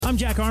I'm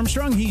Jack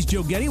Armstrong. He's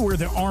Joe Getty. We're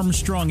the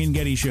Armstrong and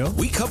Getty Show.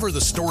 We cover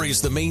the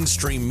stories the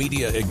mainstream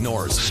media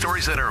ignores.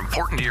 Stories that are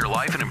important to your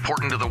life and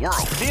important to the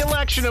world. The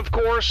election, of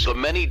course. The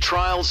many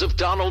trials of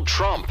Donald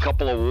Trump.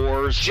 Couple of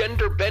wars.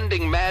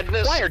 Gender-bending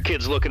madness. Why are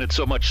kids looking at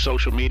so much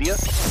social media?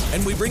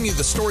 And we bring you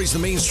the stories the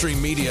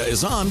mainstream media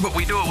is on, but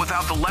we do it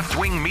without the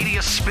left-wing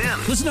media spin.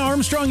 Listen to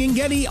Armstrong and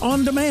Getty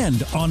on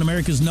demand on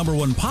America's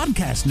 #1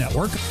 podcast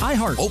network,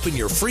 iHeart. Open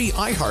your free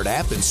iHeart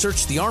app and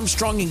search The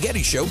Armstrong and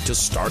Getty Show to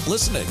start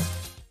listening.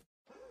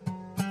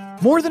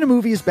 More Than a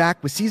Movie is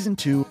back with Season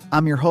 2.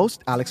 I'm your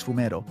host, Alex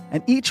Fumero.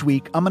 And each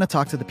week, I'm going to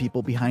talk to the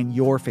people behind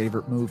your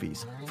favorite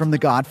movies. From The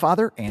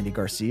Godfather, Andy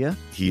Garcia.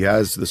 He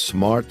has the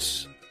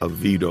smarts of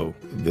Vito,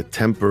 the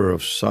temper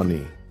of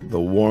Sonny, the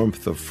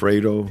warmth of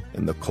Fredo,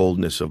 and the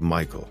coldness of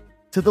Michael.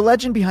 To the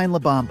legend behind La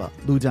Bamba,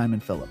 Lou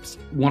Diamond Phillips.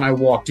 When I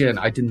walked in,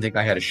 I didn't think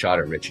I had a shot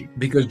at Richie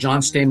because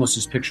John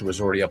Stamos' picture was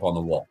already up on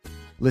the wall.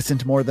 Listen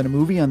to More Than a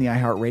Movie on the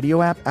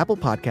iHeartRadio app, Apple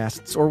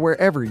Podcasts, or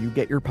wherever you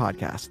get your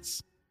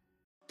podcasts.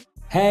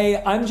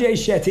 Hey, I'm Jay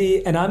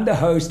Shetty, and I'm the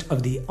host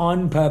of the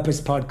On Purpose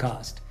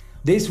podcast.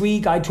 This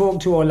week, I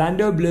talked to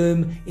Orlando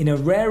Bloom in a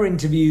rare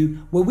interview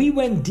where we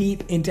went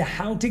deep into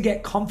how to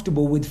get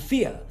comfortable with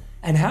fear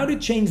and how to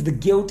change the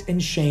guilt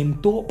and shame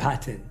thought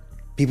pattern.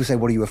 People say,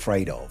 what are you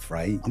afraid of,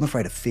 right? I'm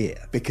afraid of fear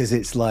because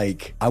it's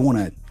like I want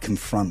to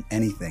confront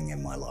anything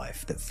in my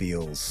life that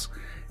feels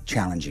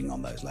challenging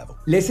on those levels.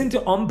 Listen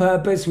to On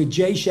Purpose with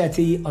Jay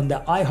Shetty on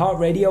the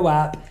iHeartRadio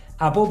app,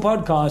 Apple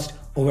Podcast,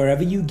 or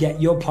wherever you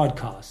get your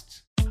podcasts.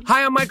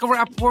 Hi, I'm Michael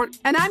Rappaport.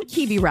 And I'm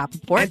Kibi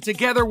Rappaport. And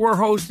together we're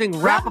hosting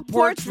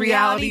Rappaport's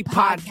Reality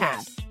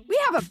Podcast. We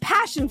have a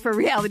passion for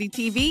reality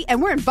TV,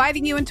 and we're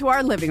inviting you into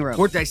our living room.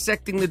 We're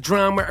dissecting the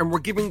drama, and we're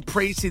giving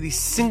praise to the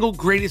single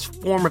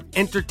greatest form of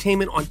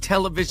entertainment on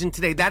television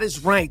today. That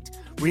is right.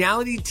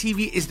 Reality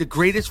TV is the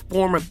greatest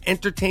form of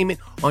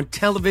entertainment on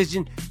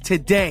television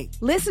today.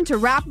 Listen to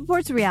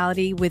Rappaport's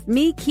Reality with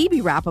me,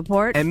 Kibi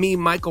Rappaport. And me,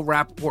 Michael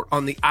Rappaport,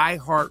 on the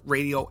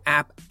iHeartRadio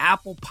app,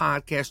 Apple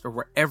Podcast, or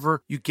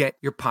wherever you get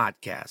your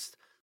podcast.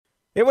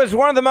 It was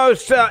one of the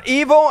most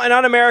evil and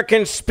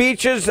un-American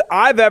speeches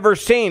I've ever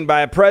seen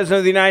by a president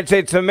of the United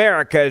States of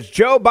America as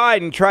Joe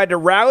Biden tried to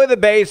rally the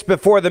base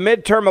before the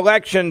midterm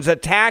elections,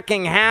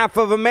 attacking half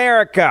of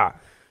America,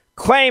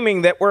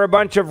 claiming that we're a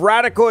bunch of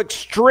radical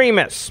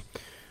extremists.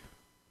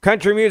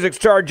 Country music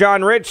star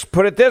John Rich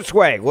put it this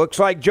way: looks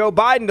like Joe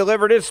Biden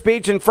delivered his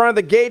speech in front of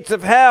the gates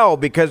of hell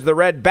because the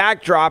red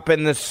backdrop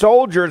and the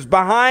soldiers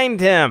behind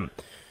him.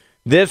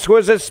 This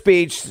was a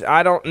speech,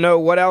 I don't know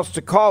what else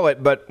to call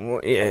it, but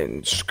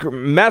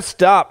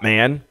messed up,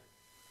 man.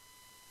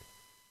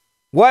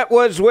 What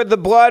was with the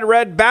blood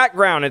red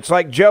background? It's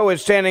like Joe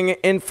is standing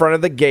in front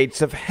of the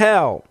gates of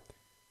hell.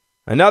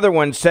 Another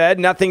one said,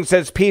 nothing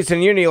says peace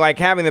and unity like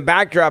having the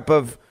backdrop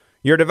of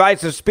your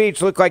divisive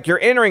speech look like you're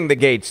entering the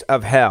gates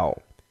of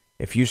hell.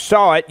 If you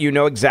saw it, you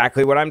know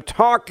exactly what I'm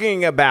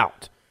talking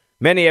about.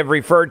 Many have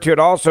referred to it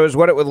also as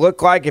what it would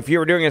look like if you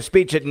were doing a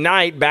speech at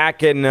night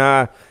back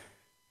in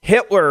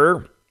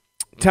Hitler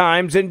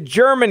times in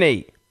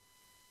Germany.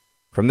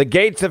 From the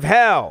gates of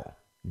hell,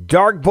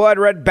 dark blood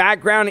red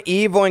background,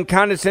 evil and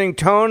condescending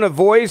tone of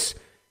voice,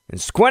 and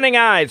squinting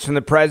eyes from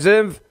the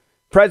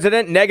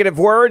president, negative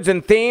words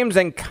and themes,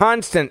 and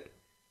constant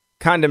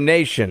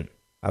condemnation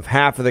of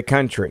half of the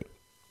country.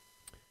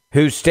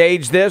 Who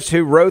staged this?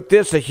 Who wrote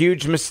this? A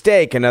huge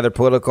mistake, another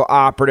political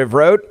operative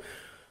wrote.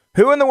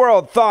 Who in the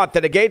world thought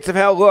that a gates of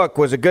hell look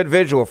was a good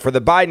visual for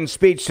the Biden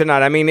speech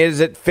tonight? I mean, is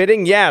it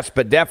fitting? Yes,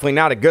 but definitely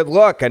not a good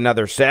look,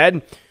 another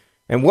said.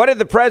 And what did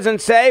the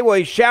president say? Well,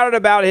 he shouted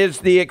about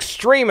the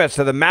extremists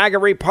of the MAGA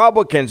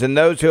Republicans and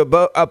those who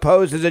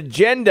oppose his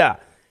agenda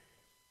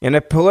in a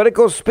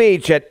political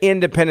speech at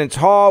Independence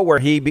Hall, where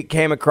he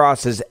came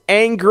across as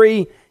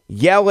angry,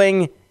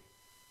 yelling,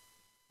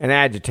 and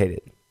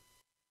agitated.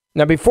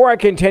 Now, before I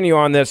continue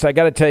on this, I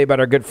got to tell you about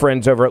our good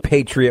friends over at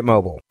Patriot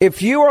Mobile.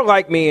 If you are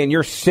like me and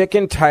you're sick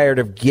and tired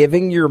of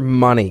giving your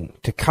money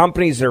to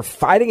companies that are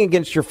fighting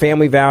against your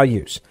family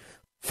values,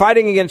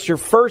 fighting against your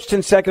First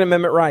and Second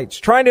Amendment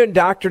rights, trying to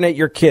indoctrinate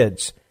your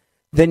kids,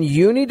 then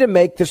you need to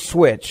make the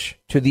switch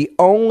to the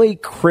only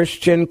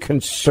Christian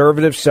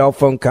conservative cell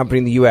phone company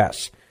in the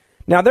U.S.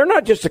 Now, they're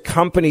not just a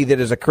company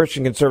that is a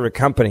Christian conservative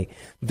company.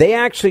 They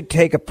actually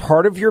take a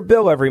part of your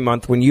bill every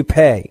month when you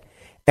pay,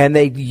 and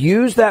they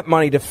use that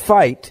money to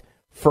fight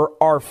for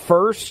our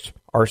First,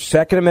 our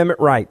Second Amendment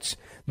rights.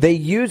 They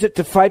use it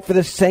to fight for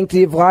the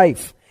sanctity of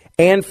life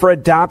and for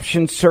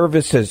adoption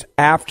services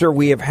after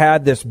we have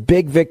had this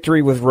big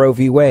victory with Roe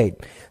v. Wade.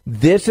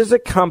 This is a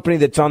company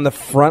that's on the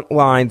front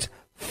lines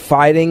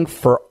fighting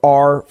for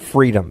our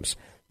freedoms.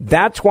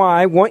 That's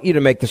why I want you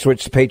to make the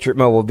switch to Patriot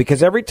Mobile,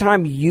 because every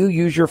time you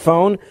use your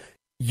phone,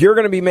 you're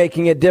going to be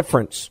making a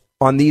difference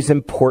on these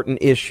important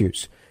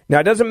issues.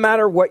 Now, it doesn't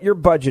matter what your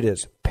budget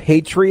is.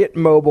 Patriot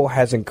Mobile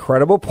has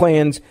incredible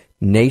plans,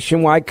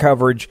 nationwide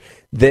coverage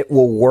that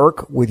will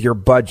work with your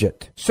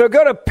budget. So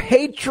go to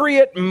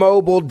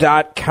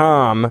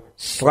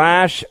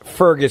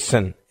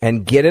patriotmobile.com/Ferguson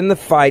and get in the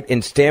fight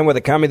and stand with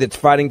a company that's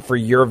fighting for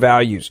your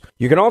values.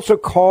 You can also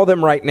call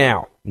them right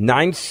now.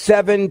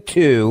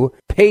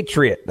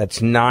 972-PATRIOT. That's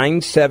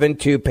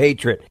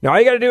 972-PATRIOT. Now, all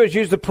you got to do is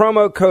use the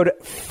promo code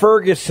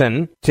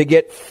Ferguson to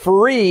get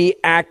free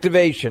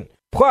activation.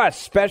 Plus,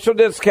 special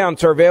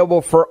discounts are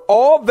available for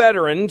all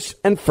veterans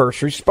and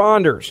first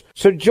responders.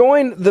 So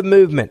join the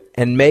movement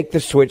and make the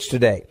switch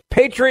today.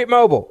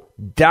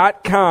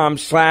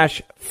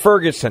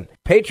 PatriotMobile.com/Ferguson.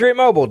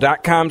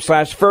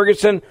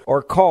 PatriotMobile.com/Ferguson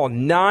or call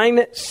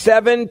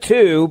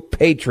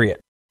 972-PATRIOT.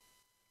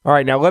 All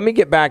right, now let me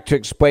get back to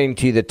explaining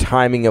to you the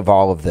timing of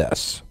all of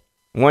this.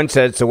 One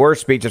said it's the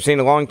worst speech I've seen in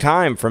a long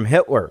time from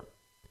Hitler.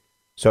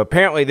 So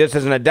apparently this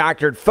isn't a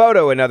doctored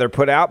photo another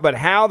put out, but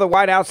how the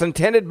White House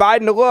intended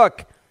Biden to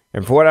look.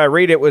 And for what I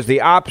read, it was the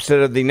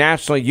opposite of the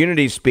national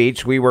unity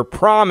speech we were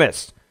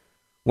promised.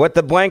 What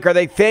the blank are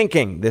they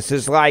thinking? This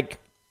is like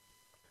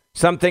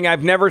something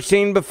I've never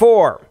seen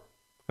before.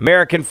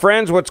 American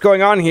friends, what's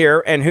going on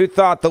here? And who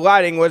thought the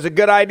lighting was a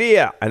good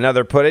idea?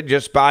 Another put it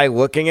just by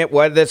looking at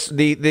what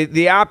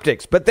the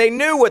optics. But they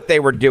knew what they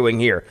were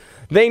doing here.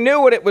 They knew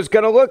what it was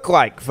going to look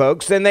like,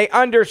 folks, and they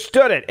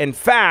understood it. In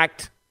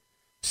fact,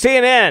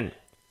 CNN,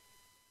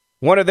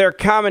 one of their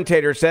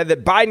commentators said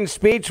that Biden's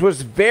speech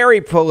was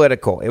very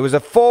political. It was a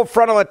full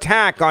frontal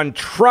attack on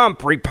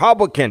Trump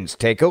Republicans.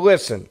 Take a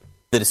listen.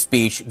 The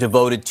speech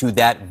devoted to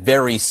that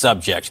very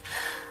subject.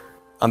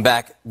 I'm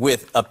back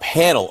with a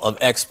panel of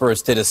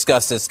experts to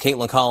discuss this.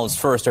 Caitlin Collins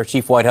first, our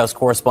chief White House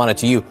correspondent,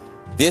 to you.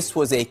 This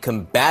was a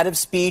combative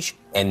speech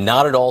and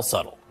not at all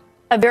subtle.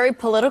 A very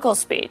political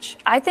speech.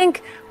 I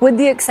think with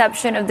the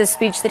exception of the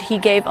speech that he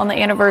gave on the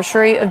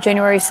anniversary of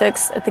January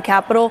 6th at the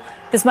Capitol,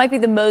 this might be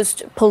the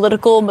most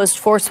political, most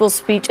forceful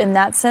speech in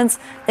that sense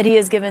that he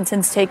has given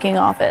since taking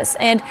office.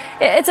 And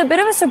it's a bit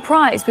of a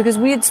surprise because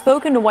we had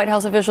spoken to White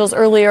House officials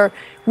earlier.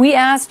 We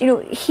asked,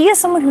 he is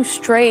someone who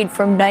strayed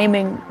from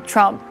naming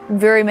Trump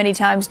very many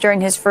times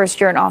during his first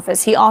year in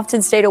office. He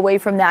often stayed away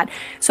from that.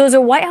 So as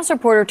a White House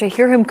reporter, to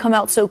hear him come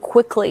out so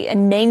quickly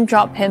and name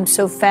drop him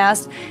so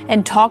fast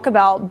and talk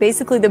about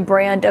basically the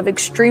brand of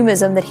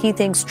extremism that he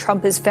thinks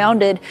Trump has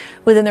founded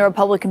within the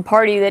Republican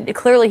Party that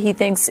clearly he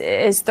thinks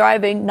is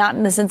thriving, not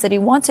in the sense that he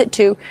wants it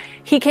to,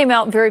 he came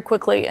out very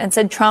quickly and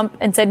said Trump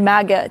and said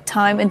MAGA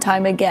time and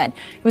time again.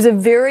 It was a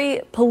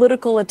very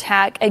political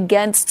attack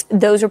against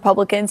those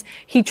Republicans.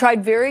 He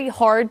tried very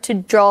hard to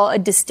draw a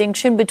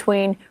distinction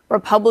between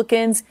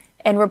Republicans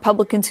and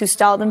Republicans who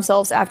style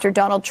themselves after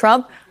Donald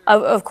Trump.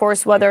 Of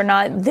course, whether or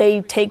not they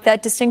take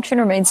that distinction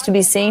remains to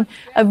be seen.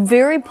 A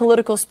very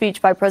political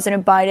speech by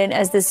President Biden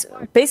as this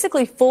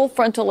basically full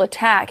frontal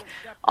attack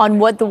on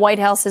what the White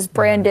House has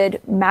branded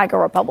MAGA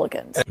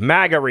Republicans.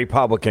 MAGA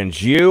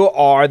Republicans, you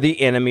are the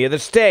enemy of the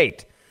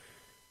state.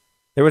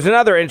 There was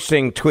another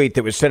interesting tweet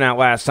that was sent out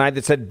last night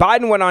that said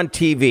Biden went on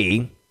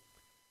TV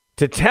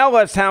to tell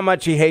us how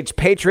much he hates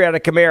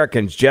patriotic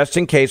Americans, just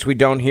in case we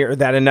don't hear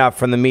that enough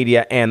from the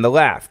media and the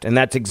left. And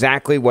that's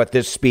exactly what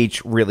this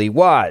speech really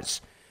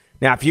was.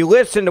 Now, if you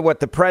listen to what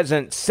the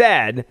president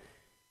said,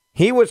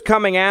 he was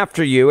coming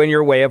after you and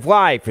your way of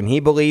life, and he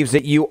believes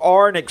that you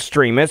are an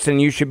extremist and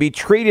you should be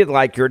treated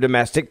like you're a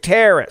domestic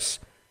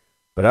terrorist.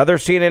 But other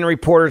CNN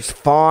reporters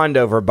fawned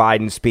over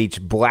Biden's speech,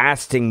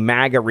 blasting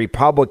MAGA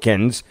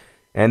Republicans,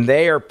 and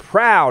they are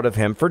proud of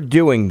him for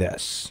doing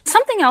this.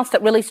 Something else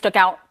that really stuck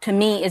out to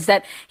me is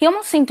that he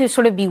almost seemed to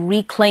sort of be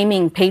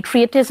reclaiming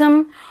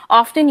patriotism.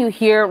 Often you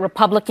hear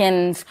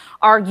Republicans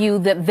argue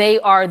that they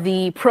are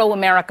the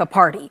pro-America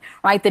party,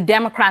 right? The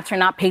Democrats are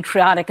not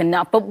patriotic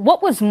enough. But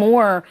what was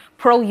more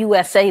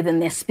pro-USA than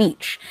this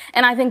speech?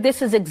 And I think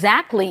this is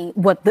exactly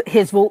what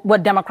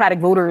what Democratic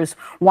voters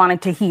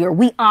wanted to hear.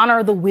 We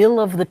honor the will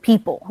of the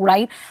people,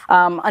 right?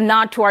 A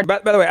nod to our... By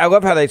the way, I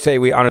love how they say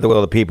we honor the will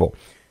of the people.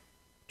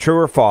 True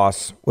or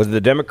false, was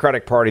the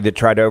Democratic Party that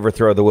tried to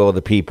overthrow the will of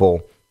the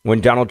people when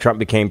Donald Trump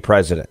became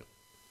president?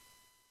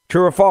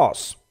 True or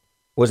false?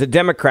 Was it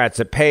Democrats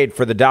that paid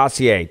for the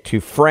dossier to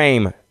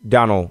frame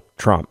Donald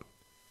Trump?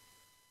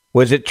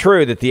 Was it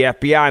true that the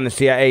FBI and the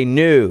CIA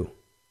knew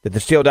that the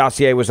Steele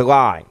dossier was a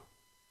lie,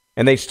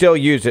 and they still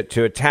used it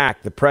to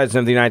attack the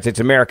president of the United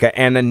States of America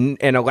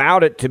and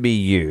allowed it to be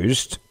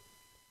used?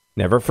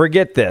 Never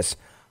forget this.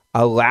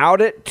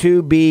 Allowed it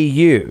to be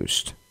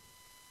used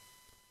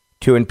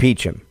to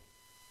impeach him.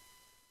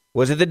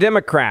 Was it the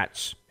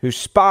Democrats who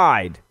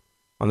spied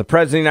on the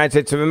president of the United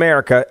States of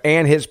America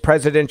and his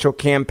presidential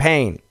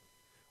campaign?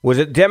 Was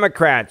it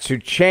Democrats who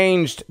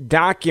changed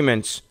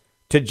documents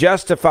to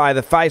justify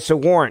the FISA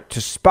warrant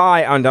to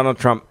spy on Donald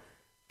Trump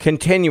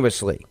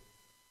continuously?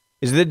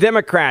 Is it the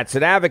Democrats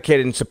that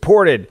advocated and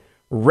supported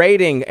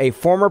raiding a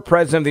former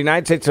president of the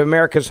United States of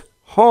America's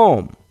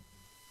home?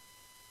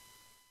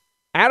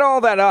 Add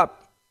all that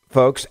up,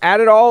 folks.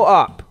 Add it all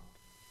up.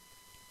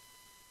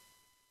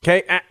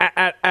 Okay,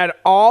 add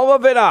all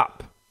of it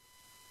up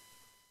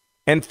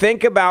and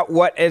think about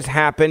what has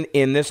happened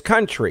in this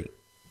country.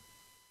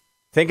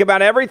 Think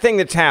about everything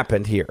that's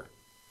happened here.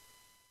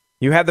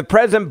 You have the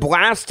president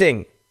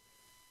blasting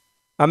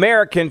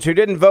Americans who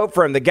didn't vote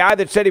for him, the guy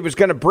that said he was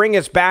going to bring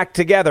us back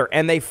together,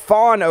 and they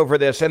fawn over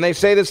this, and they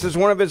say this is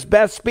one of his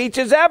best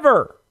speeches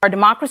ever. Our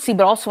democracy,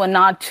 but also a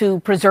nod to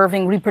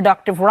preserving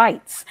reproductive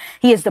rights.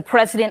 He is the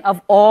president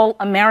of all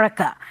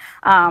America.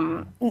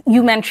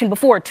 You mentioned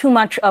before, too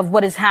much of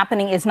what is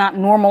happening is not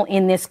normal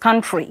in this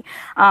country.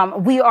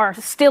 We are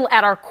still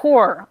at our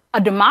core a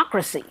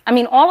democracy. I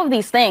mean, all of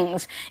these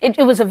things,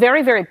 it was a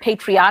very, very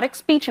patriotic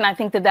speech, and I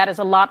think that is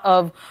a lot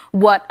of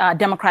what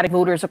Democratic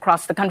voters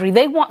across the country,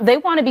 they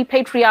want to be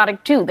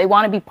patriotic too. They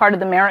want to be part of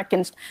the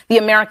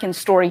American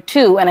story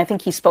too, and I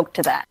think he spoke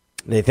to that.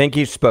 They think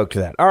he spoke to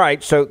that. All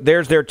right, so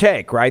there's their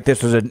take, right?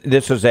 This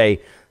was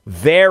a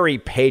very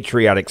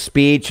patriotic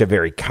speech, a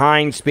very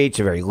kind speech,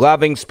 a very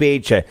loving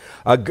speech,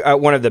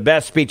 one of the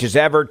best speeches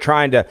ever,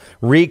 trying to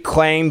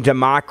reclaim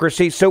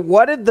democracy. So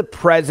what did the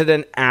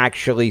president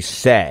actually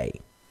say?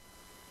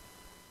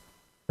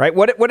 Right?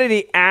 What did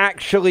he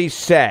actually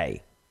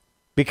say?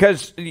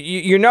 Because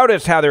you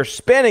notice how they're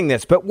spinning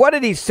this, but what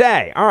did he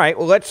say? All right,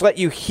 well, let's let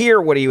you hear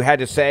what he had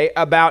to say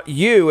about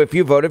you if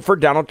you voted for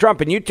Donald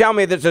Trump. And you tell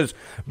me this is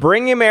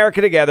bringing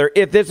America together,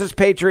 if this is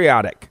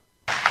patriotic.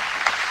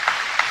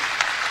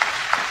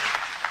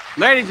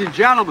 Ladies and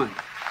gentlemen,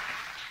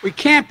 we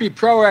can't be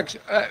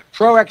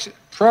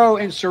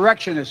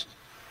pro-insurrectionist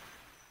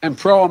and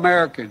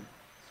pro-American.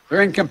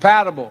 They're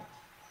incompatible.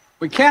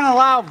 We can't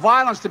allow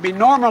violence to be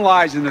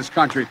normalized in this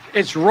country.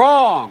 It's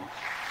wrong.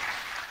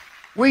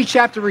 We each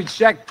have to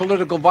reject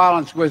political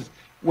violence with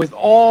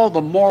all the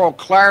moral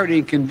clarity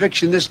and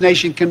conviction this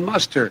nation can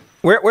muster.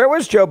 Where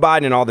was Joe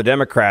Biden and all the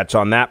Democrats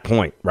on that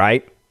point,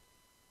 right?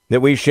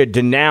 That we should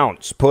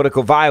denounce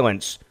political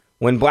violence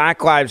when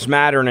Black Lives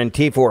Matter and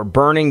Antifa were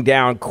burning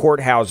down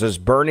courthouses,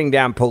 burning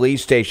down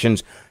police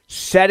stations,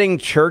 setting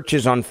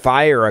churches on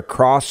fire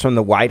across from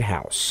the White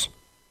House.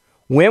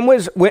 When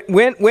was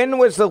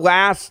the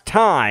last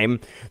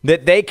time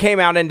that they came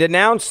out and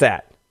denounced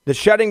that? The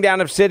shutting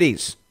down of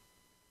cities,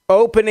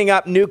 opening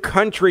up new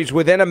countries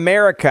within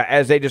America,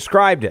 as they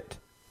described it.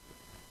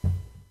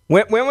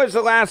 When was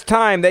the last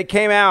time they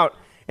came out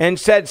and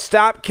said,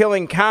 stop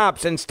killing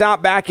cops and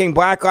stop backing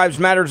Black Lives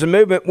Matter as a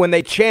movement when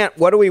they chant,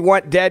 what do we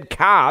want, dead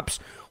cops?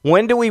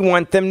 When do we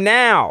want them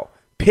now?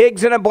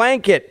 Pigs in a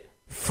blanket.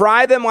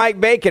 Fry them like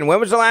bacon. When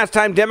was the last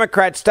time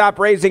Democrats stopped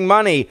raising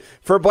money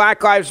for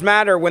Black Lives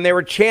Matter when they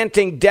were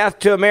chanting death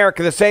to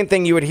America, the same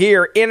thing you would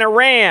hear in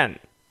Iran?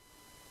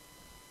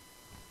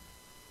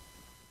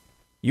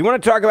 You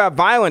want to talk about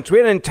violence? We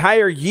had an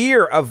entire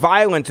year of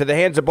violence at the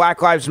hands of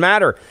Black Lives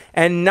Matter.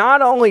 And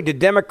not only did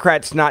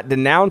Democrats not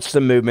denounce the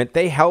movement,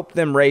 they helped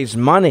them raise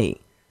money.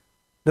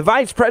 The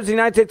Vice President of the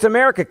United States of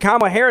America,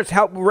 Kamala Harris,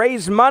 helped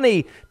raise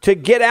money to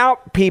get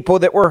out people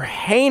that were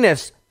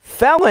heinous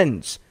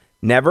felons.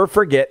 Never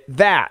forget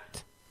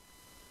that.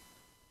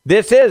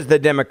 This is the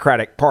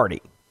Democratic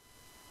Party.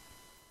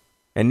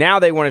 And now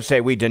they want to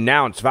say we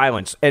denounce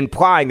violence,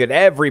 implying that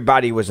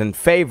everybody was in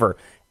favor.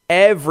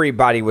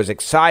 Everybody was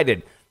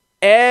excited.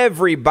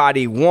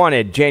 Everybody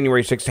wanted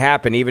January 6th to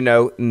happen, even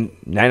though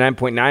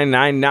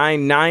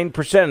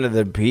 99.9999% of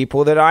the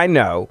people that I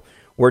know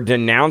were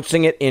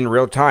denouncing it in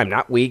real time,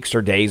 not weeks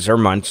or days or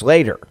months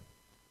later,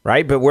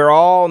 right? But we're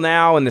all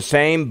now in the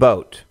same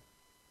boat.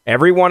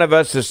 Every one of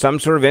us is some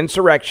sort of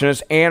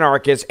insurrectionist,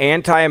 anarchist,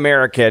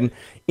 anti-American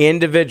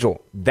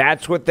individual.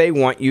 That's what they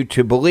want you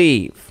to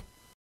believe.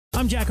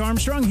 I'm Jack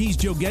Armstrong. He's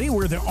Joe Getty.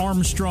 We're the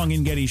Armstrong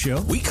and Getty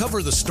Show. We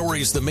cover the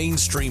stories the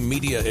mainstream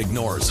media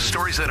ignores.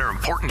 Stories that are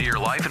important to your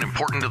life and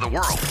important to the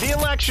world. The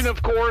election,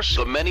 of course.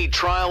 The many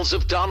trials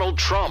of Donald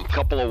Trump.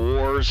 Couple of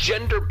wars.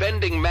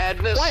 Gender-bending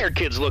madness. Why are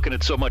kids looking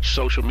at so much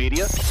social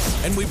media?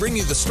 And we bring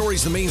you the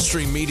stories the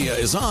mainstream media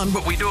is on,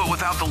 but we do it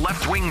without the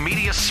left-wing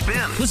media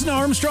spin. Listen to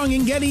Armstrong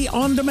and Getty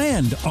on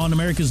demand on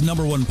America's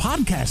 #1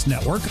 podcast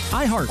network,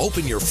 iHeart.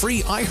 Open your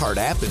free iHeart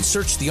app and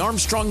search The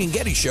Armstrong and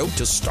Getty Show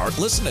to start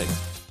listening.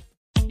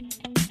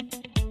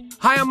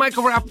 Hi, I'm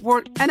Michael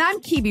Rappaport. And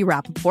I'm Kibi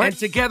Rappaport. And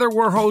together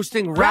we're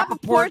hosting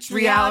Rappaport's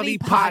Reality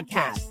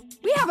Podcast.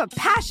 We have a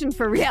passion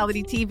for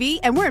reality TV,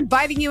 and we're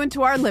inviting you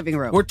into our living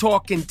room. We're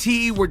talking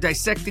tea, we're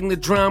dissecting the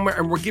drama,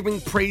 and we're giving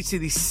praise to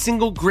the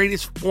single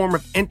greatest form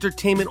of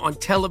entertainment on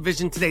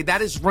television today. That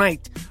is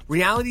right.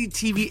 Reality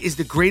TV is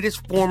the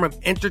greatest form of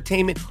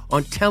entertainment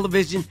on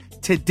television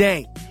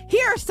today.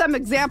 Here are some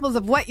examples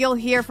of what you'll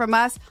hear from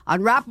us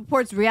on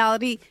Rappaport's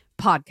Reality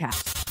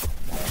Podcast.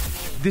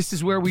 This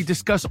is where we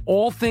discuss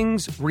all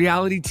things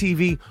reality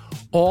TV,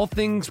 all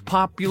things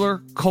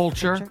popular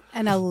culture.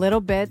 And a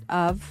little bit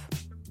of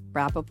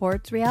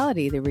Rappaport's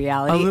reality, the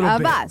reality of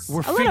bit. us.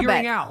 We're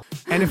figuring out.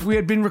 And if we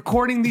had been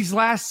recording these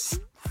last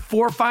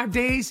 4 or 5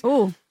 days,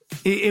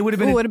 it would have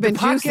been, the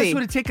podcast juicy.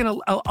 would have taken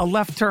a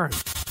left turn.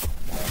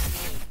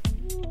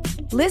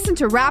 Listen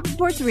to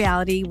Rappaport's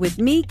Reality with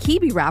me,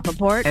 Kibi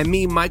Rappaport. And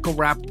me, Michael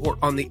Rappaport,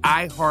 on the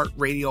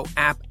iHeartRadio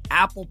app,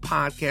 Apple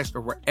Podcast,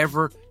 or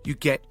wherever you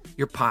get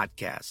your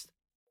podcast.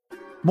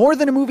 More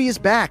Than a Movie is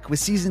back with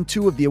season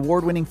 2 of the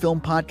award-winning film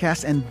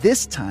podcast, and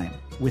this time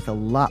with a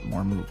lot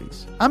more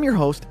movies. I'm your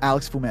host,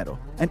 Alex Fumero,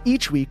 and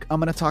each week I'm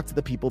going to talk to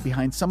the people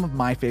behind some of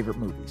my favorite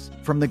movies.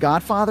 From The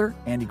Godfather,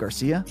 Andy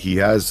Garcia. He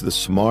has the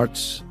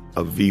smarts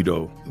of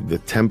Vito, the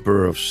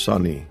temper of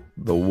Sonny,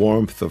 the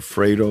warmth of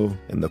Fredo,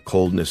 and the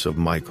coldness of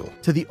Michael.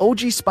 To the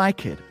OG Spy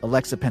Kid,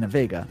 Alexa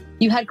Penavega.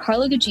 You had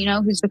Carla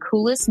Gugino, who's the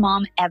coolest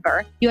mom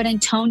ever. You had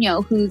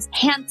Antonio, who's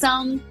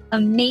handsome,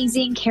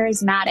 amazing,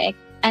 charismatic.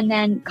 And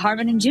then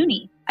Carmen and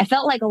Junie. I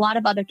felt like a lot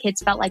of other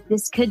kids felt like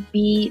this could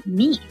be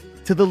me.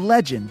 To the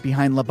legend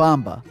behind La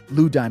Bamba,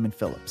 Lou Diamond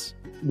Phillips.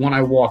 When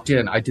I walked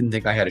in, I didn't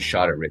think I had a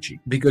shot at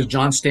Richie because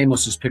John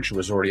Stamos' picture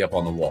was already up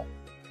on the wall.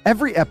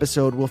 Every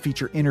episode will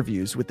feature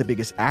interviews with the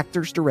biggest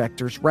actors,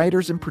 directors,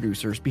 writers, and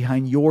producers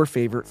behind your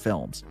favorite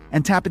films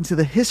and tap into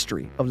the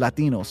history of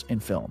Latinos in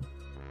film.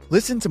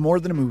 Listen to More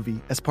Than a Movie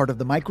as part of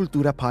the My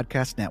Cultura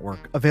podcast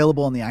network,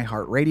 available on the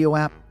iHeartRadio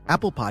app,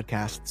 Apple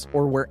Podcasts,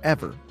 or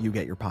wherever you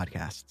get your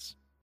podcasts.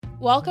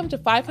 Welcome to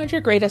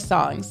 500 Greatest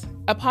Songs,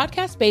 a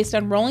podcast based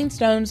on Rolling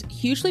Stone's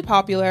hugely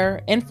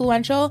popular,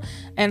 influential,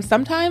 and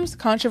sometimes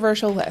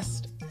controversial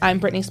list. I'm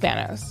Brittany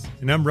Spanos.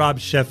 And I'm Rob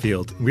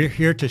Sheffield. We're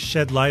here to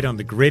shed light on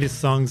the greatest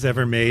songs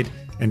ever made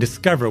and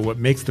discover what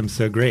makes them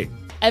so great.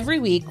 Every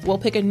week, we'll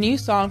pick a new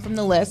song from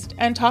the list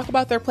and talk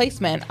about their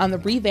placement on the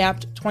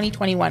revamped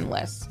 2021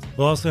 list.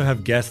 We'll also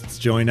have guests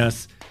join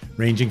us,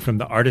 ranging from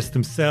the artists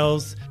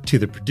themselves to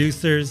the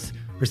producers,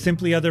 or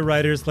simply other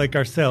writers like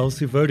ourselves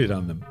who voted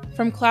on them.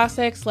 From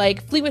classics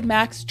like Fleetwood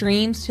Mac's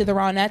Dreams to the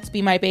Ronettes'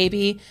 Be My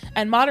Baby,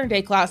 and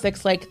modern-day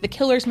classics like The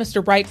Killer's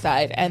Mr.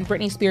 Brightside and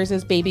Britney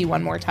Spears' Baby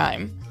One More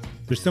Time.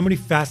 There's so many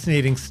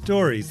fascinating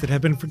stories that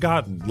have been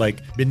forgotten,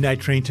 like Midnight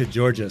Train to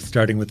Georgia,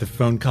 starting with a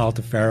phone call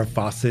to Farrah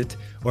Fawcett,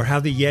 or how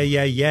the Yeah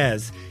Yeah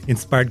Yeahs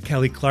inspired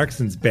Kelly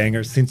Clarkson's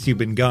banger Since You've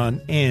Been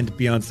Gone and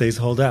Beyoncé's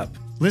Hold Up.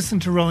 Listen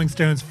to Rolling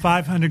Stone's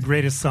 500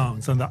 Greatest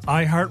Songs on the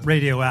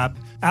iHeartRadio app,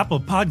 Apple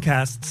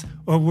Podcasts,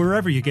 or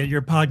wherever you get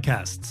your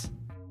podcasts.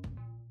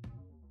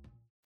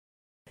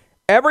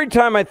 Every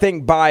time I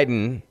think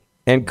Biden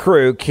and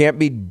crew can't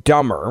be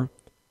dumber,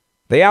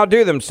 they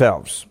outdo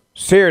themselves.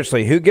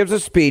 Seriously, who gives a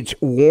speech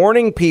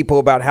warning people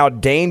about how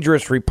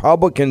dangerous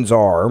Republicans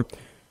are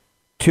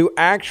to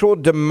actual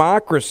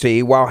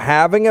democracy while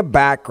having a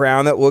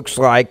background that looks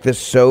like the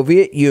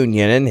Soviet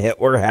Union and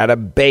Hitler had a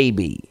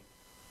baby?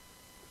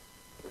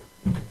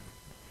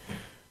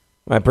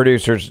 My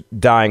producer's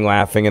dying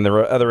laughing in the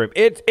other room.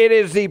 It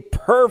is the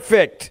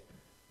perfect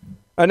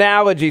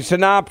analogy,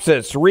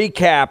 synopsis,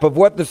 recap of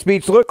what the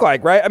speech looked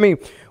like, right?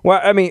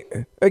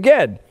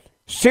 Again,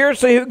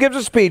 seriously, who gives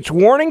a speech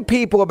warning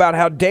people about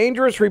how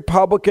dangerous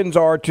Republicans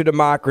are to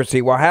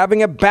democracy while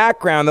having a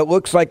background that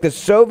looks like the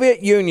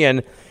Soviet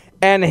Union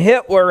and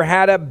Hitler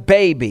had a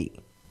baby?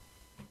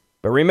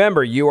 But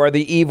remember, you are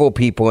the evil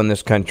people in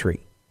this country.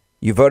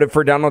 You voted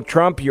for Donald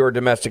Trump, you're a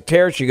domestic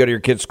terrorist. You go to your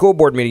kid's school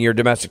board meeting, you're a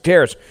domestic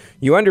terrorist.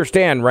 You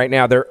understand right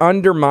now they're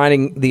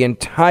undermining the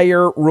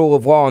entire rule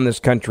of law in this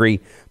country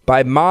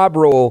by mob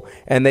rule,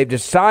 and they've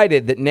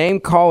decided that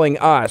name-calling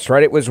us,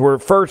 right, we're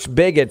first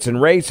bigots and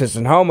racists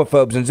and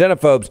homophobes and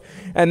xenophobes,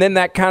 and then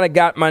that kind of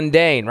got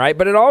mundane, right?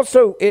 But it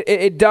also,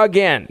 it dug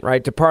in,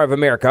 right, to part of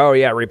America. Oh,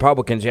 yeah,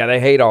 Republicans, yeah, they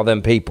hate all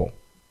them people,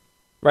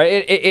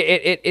 right?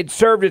 It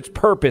served its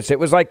purpose. It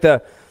was like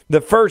the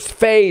first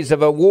phase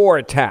of a war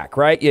attack,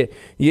 right?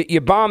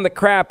 You bomb the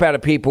crap out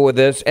of people with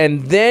this,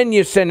 and then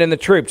you send in the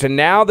troops. And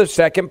now the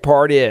second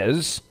part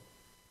is,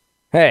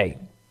 hey,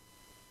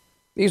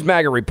 these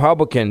MAGA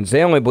Republicans,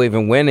 they only believe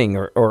in winning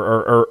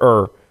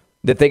or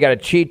that they got to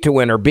cheat to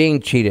win or being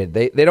cheated.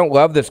 They don't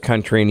love this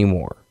country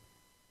anymore.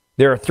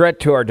 They're a threat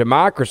to our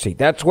democracy.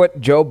 That's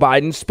what Joe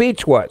Biden's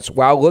speech was,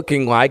 while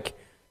looking like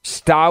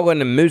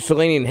Stalin and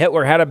Mussolini and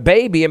Hitler had a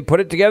baby and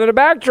put it together in a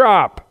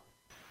backdrop.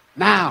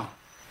 Now,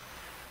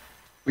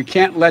 we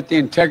can't let the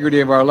integrity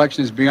of our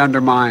elections be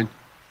undermined,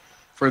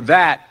 for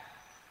that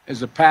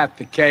is a path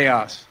to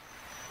chaos.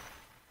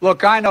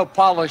 Look, I know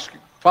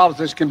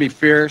politics can be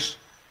fierce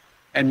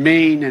and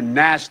mean and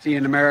nasty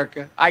in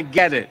America. I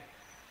get it.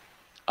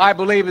 I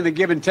believe in the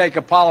give and take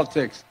of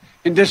politics,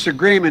 in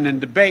disagreement and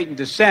debate and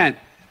dissent.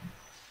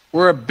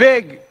 We're a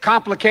big,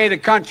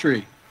 complicated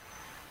country.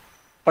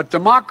 But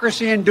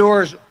democracy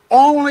endures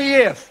only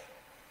if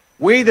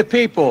we, the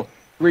people,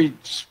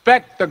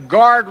 respect the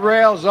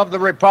guardrails of the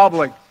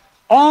republic.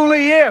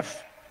 Only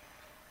if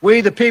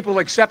we, the people,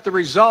 accept the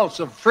results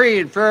of free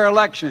and fair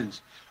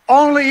elections.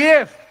 Only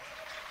if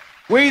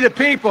we, the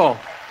people,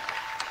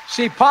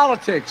 see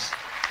politics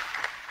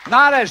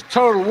not as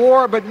total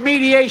war, but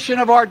mediation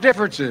of our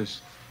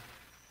differences.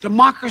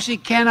 Democracy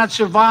cannot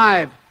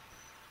survive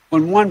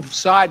when one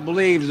side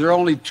believes there are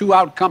only two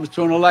outcomes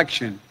to an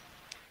election.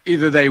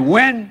 Either they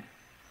win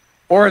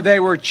or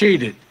they were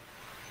cheated.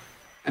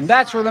 And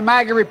that's where the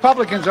MAGA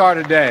Republicans are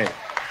today.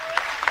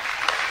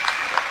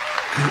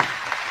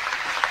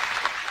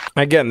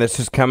 Again, this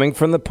is coming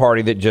from the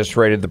party that just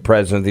rated the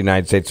President of the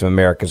United States of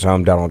America's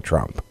home, Donald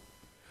Trump.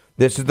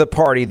 This is the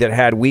party that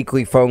had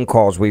weekly phone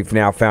calls, we've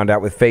now found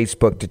out, with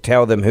Facebook to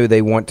tell them who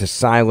they want to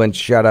silence,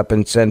 shut up,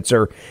 and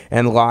censor,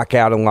 and lock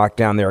out and lock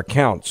down their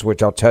accounts,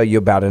 which I'll tell you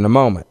about in a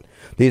moment.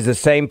 These are the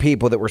same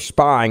people that were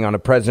spying on a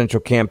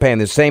presidential campaign,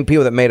 the same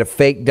people that made a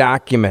fake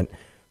document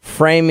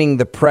framing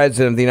the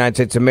president of the United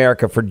States of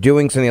America for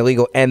doing something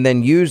illegal, and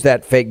then used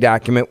that fake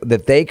document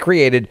that they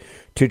created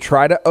to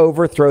try to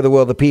overthrow the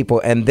will of the people.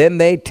 And then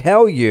they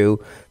tell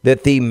you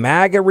that the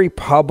MAGA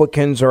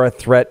Republicans are a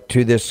threat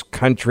to this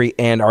country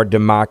and our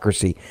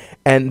democracy.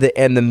 And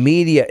the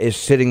media is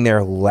sitting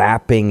there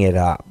lapping it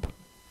up.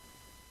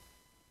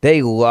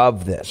 They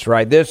love this,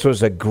 right? This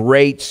was a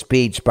great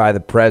speech by the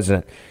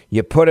president.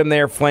 You put him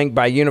there flanked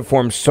by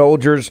uniformed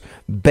soldiers,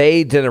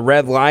 bathed in a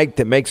red light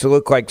that makes it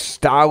look like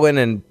Stalin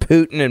and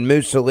Putin and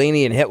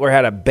Mussolini and Hitler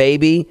had a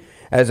baby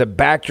as a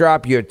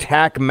backdrop. You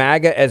attack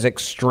MAGA as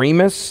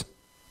extremists.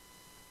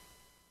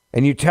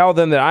 And you tell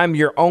them that I'm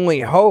your only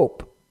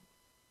hope.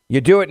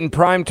 You do it in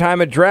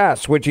primetime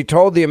address, which he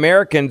told the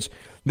Americans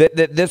that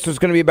this was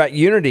going to be about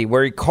unity,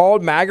 where he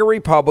called MAGA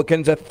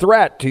Republicans a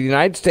threat to the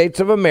United States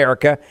of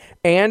America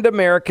and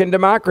American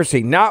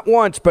democracy. Not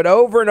once, but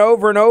over and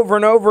over and over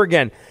and over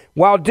again,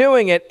 while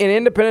doing it in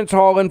Independence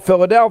Hall in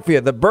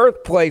Philadelphia, the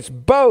birthplace,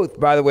 both,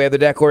 by the way, of the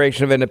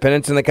Declaration of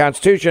Independence and the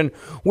Constitution,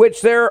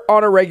 which they're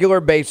on a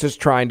regular basis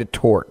trying to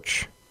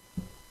torch.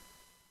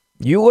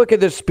 You look at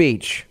this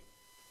speech.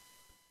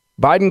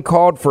 Biden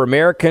called for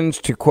Americans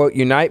to, quote,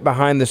 unite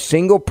behind the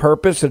single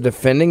purpose of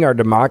defending our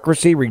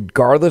democracy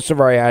regardless of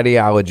our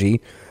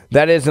ideology.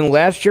 That is,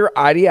 unless your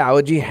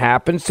ideology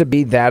happens to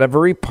be that of a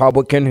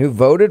Republican who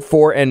voted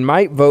for and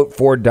might vote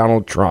for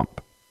Donald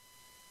Trump.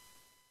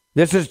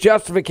 This is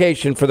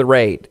justification for the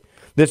raid.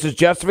 This is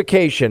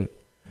justification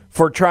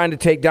for trying to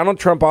take Donald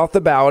Trump off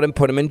the ballot and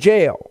put him in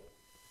jail.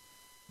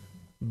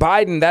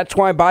 That's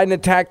why Biden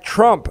attacked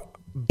Trump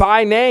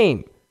by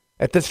name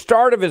at the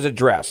start of his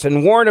address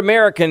and warned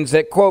Americans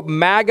that, quote,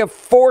 MAGA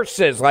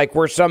forces, like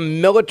we're some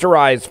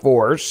militarized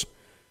force,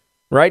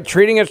 right,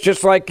 treating us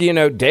just like,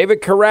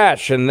 David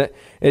Koresh and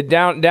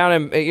down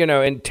in,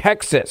 in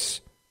Texas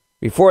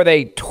before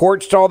they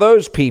torched all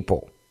those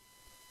people.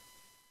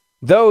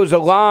 Those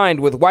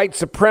aligned with white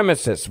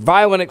supremacists,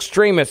 violent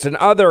extremists, and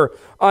other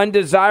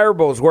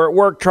undesirables were at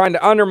work trying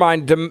to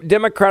undermine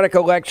democratic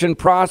election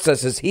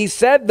processes. He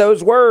said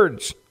those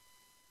words.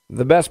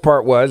 The best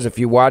part was, if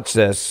you watch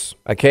this,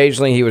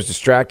 occasionally he was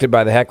distracted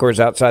by the hecklers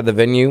outside the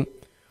venue,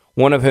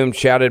 one of whom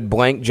shouted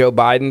blank Joe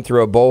Biden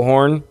through a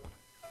bullhorn.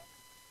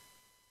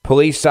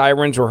 Police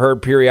sirens were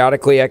heard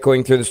periodically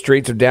echoing through the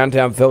streets of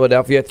downtown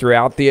Philadelphia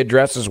throughout the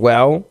address as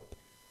well.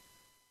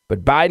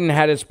 But Biden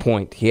had his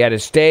point. He had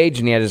his stage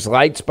and he had his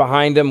lights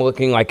behind him,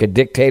 looking like a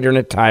dictator and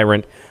a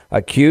tyrant,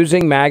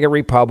 accusing MAGA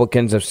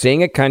Republicans of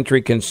seeing a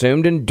country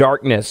consumed in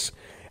darkness,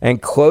 and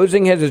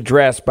closing his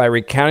address by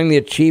recounting the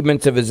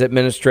achievements of his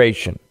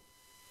administration.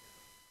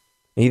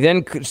 He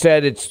then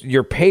said it's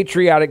your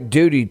patriotic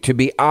duty to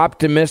be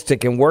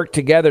optimistic and work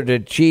together to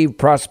achieve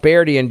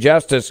prosperity and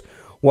justice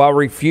while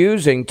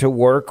refusing to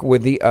work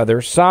with the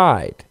other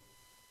side.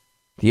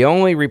 The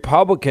only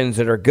Republicans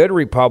that are good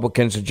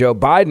Republicans to Joe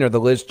Biden are the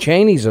Liz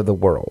Cheneys of the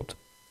world.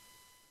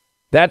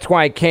 That's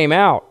why he came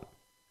out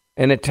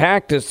and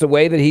attacked us the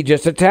way that he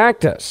just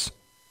attacked us.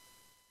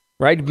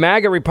 Right?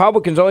 MAGA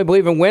Republicans only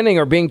believe in winning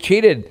or being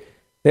cheated.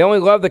 They only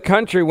love the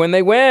country when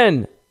they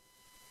win.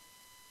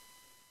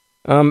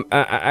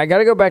 I got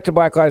to go back to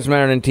Black Lives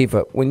Matter and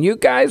Antifa. When you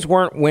guys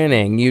weren't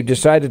winning, you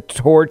decided to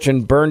torch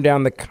and burn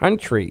down the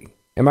country.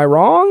 Am I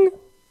wrong?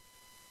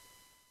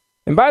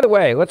 And by the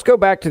way, let's go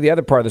back to the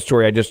other part of the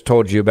story I just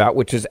told you about,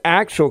 which is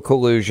actual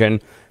collusion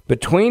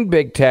between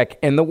big tech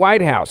and the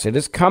White House. It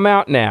has come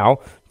out now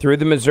through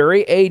the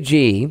Missouri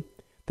AG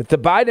that the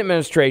Biden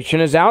administration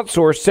has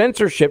outsourced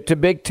censorship to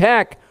big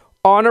tech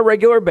on a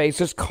regular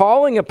basis,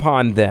 calling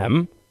upon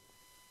them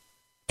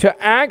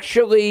to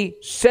actually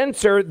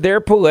censor their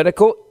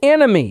political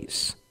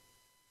enemies.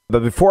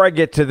 But before I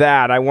get to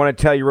that, I want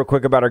to tell you real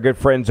quick about our good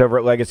friends over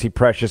at Legacy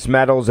Precious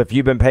Metals. If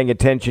you've been paying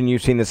attention,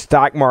 you've seen the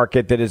stock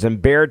market that is in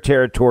bear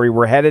territory.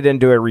 We're headed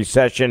into a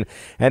recession,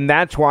 and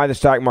that's why the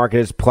stock market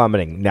is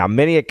plummeting. Now,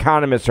 many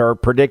economists are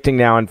predicting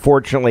now,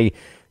 unfortunately,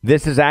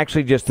 this is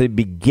actually just the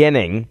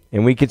beginning,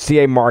 and we could see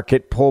a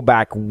market pull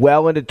back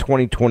well into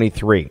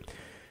 2023.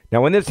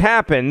 Now, when this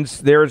happens,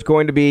 there's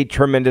going to be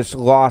tremendous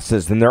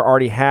losses, and there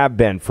already have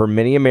been for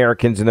many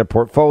Americans in their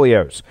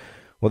portfolios.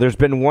 Well, there's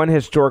been one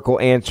historical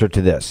answer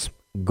to this: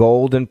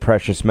 gold and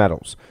precious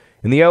metals.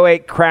 In the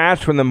 2008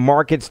 crash, when the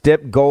markets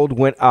dipped, gold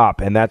went up,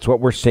 and that's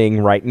what we're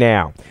seeing right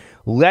now.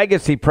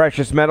 Legacy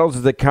Precious Metals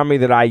is the company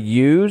that I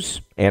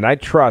use and I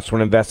trust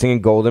when investing in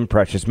gold and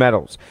precious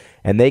metals.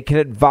 And they can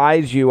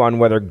advise you on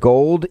whether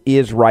gold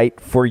is right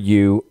for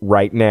you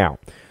right now.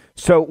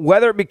 So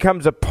whether it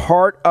becomes a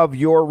part of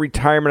your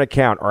retirement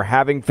account or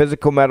having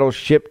physical metals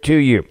shipped to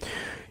you,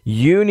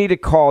 you need to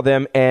call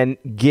them and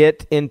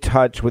get in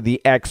touch with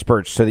the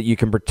experts so that you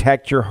can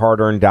protect your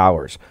hard-earned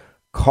dollars.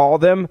 Call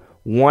them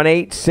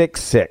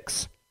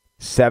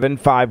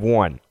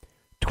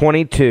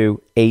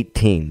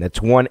 1-866-751-2218. That's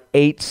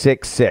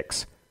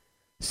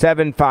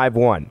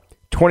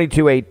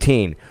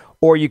 1-866-751-2218.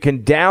 or you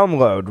can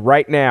download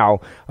right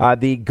now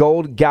the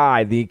gold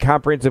guide, the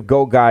comprehensive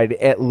gold guide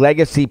at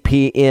Legacy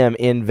PM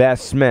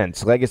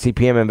Investments,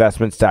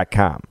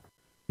 legacypminvestments.com.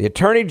 The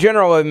Attorney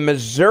General of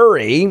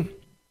Missouri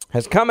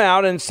has come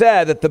out and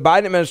said that the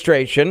Biden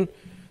administration,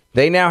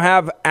 they now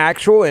have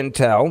actual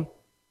intel,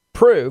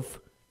 proof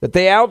that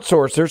they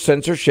outsource their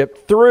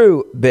censorship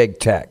through big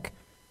tech.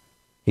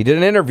 He did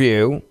an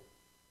interview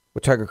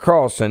with Tucker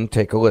Carlson.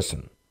 Take a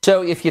listen.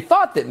 So if you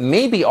thought that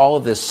maybe all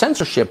of this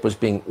censorship was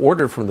being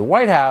ordered from the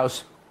White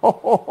House,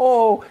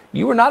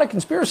 you were not a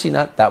conspiracy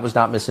nut. That was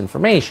not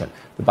misinformation.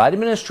 The Biden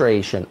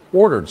administration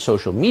ordered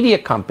social media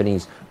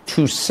companies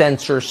to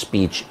censor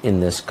speech in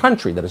this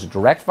country. That is a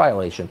direct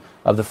violation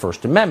of the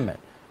First Amendment.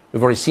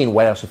 We've already seen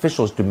White House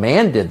officials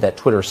demanded that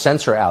Twitter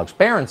censor Alex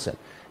Berenson.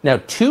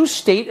 Now, 2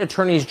 state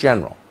attorneys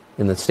general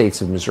in the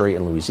states of Missouri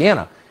and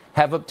Louisiana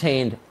have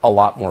obtained a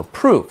lot more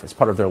proof as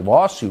part of their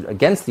lawsuit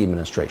against the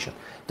administration.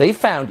 They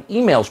found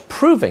emails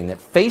proving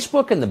that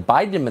Facebook and the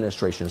Biden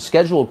administration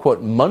scheduled,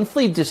 quote,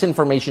 monthly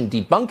disinformation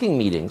debunking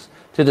meetings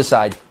to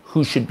decide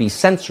who should be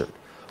censored.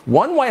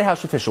 One White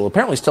House official, who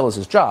apparently still has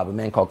his job, a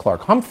man called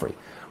Clark Humphrey,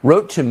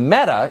 wrote to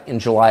Meta in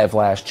July of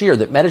last year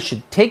that Meta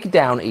should take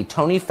down a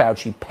Tony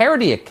Fauci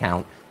parody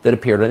account that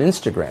appeared on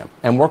Instagram.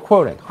 And we're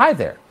quoting, "Hi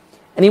there.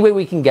 Any way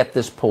we can get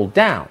this pulled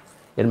down?"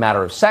 In a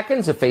matter of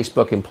seconds, a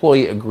Facebook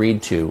employee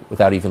agreed to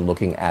without even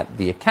looking at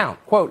the account.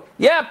 Quote,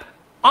 "Yep,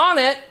 on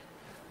it.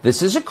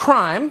 This is a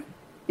crime.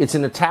 It's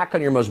an attack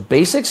on your most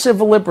basic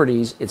civil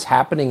liberties. It's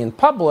happening in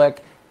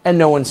public, and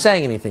no one's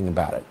saying anything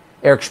about it."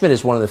 Eric Schmidt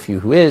is one of the few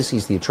who is.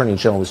 He's the Attorney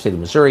General of the state of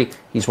Missouri.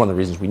 He's one of the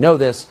reasons we know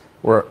this.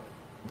 We're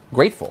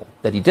grateful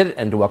that he did it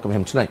and to welcome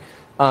him tonight.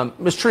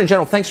 Mr. Attorney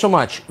General, thanks so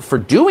much for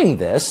doing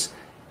this.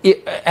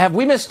 Have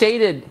we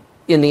misstated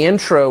in the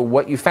intro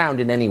what you found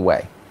in any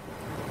way?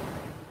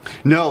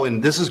 No,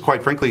 and this is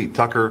quite frankly,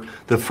 Tucker,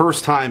 the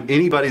first time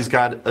anybody's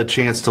got a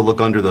chance to look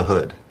under the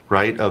hood,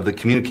 right, of the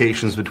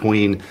communications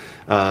between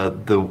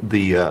the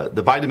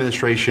Biden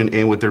administration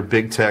and with their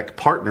big tech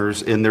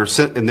partners in their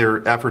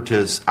effort to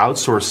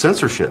outsource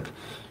censorship,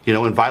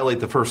 and violate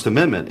the First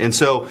Amendment. And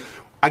so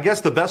I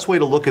guess the best way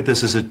to look at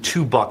this is in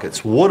 2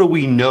 buckets. What do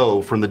we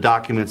know from the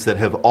documents that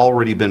have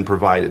already been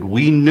provided?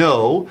 We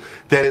know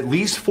that at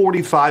least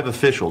 45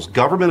 officials,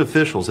 government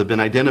officials, have been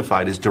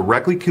identified as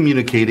directly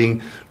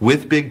communicating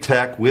with big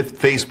tech, with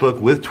Facebook,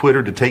 with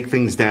Twitter to take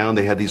things down.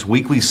 They had these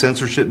weekly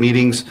censorship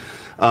meetings.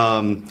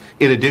 In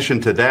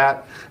addition to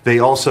that, they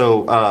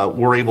also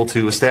were able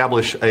to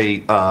establish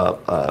a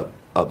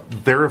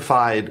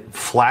verified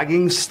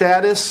flagging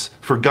status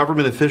for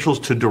government officials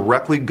to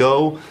directly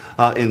go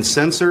and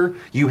censor.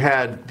 You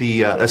had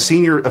a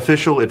senior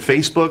official at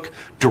Facebook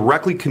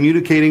directly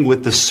communicating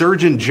with the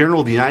Surgeon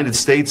General of the United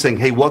States saying,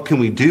 "Hey, what can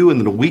we do?" And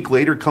then a week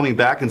later coming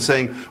back and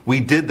saying, "We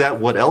did that.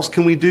 What else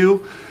can we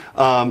do?"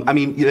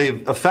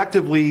 They've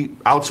effectively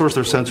outsourced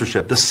their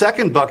censorship. The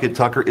second bucket,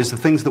 Tucker, is the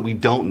things that we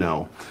don't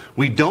know.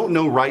 We don't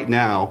know right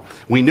now.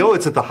 We know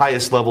it's at the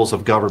highest levels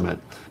of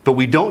government, but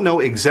we don't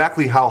know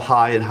exactly how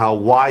high and how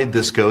wide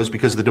this goes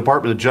because the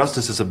Department of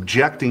Justice is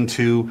objecting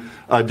to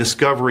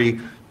discovery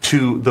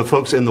to the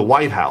folks in the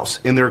White House,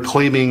 and they're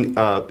claiming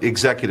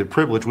executive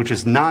privilege, which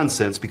is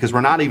nonsense because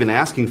we're not even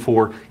asking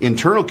for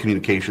internal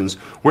communications.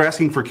 We're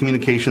asking for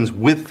communications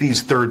with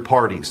these third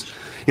parties.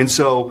 And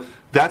so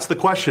that's the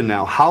question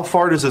now. How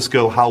far does this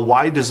go? How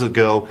wide does it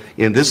go?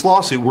 In this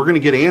lawsuit, we're going to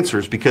get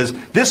answers because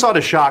this ought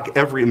to shock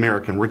every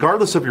American,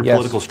 regardless of your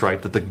political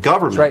stripe, that the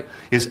government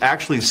is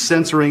actually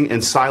censoring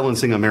and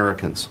silencing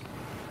Americans.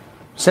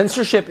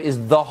 Censorship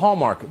is the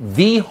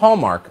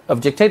hallmark of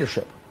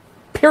dictatorship,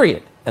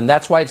 period. And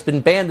that's why it's been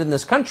banned in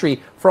this country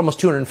for almost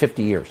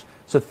 250 years.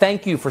 So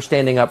thank you for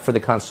standing up for the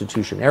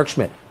Constitution. Eric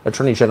Schmidt,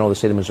 Attorney General of the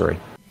state of Missouri.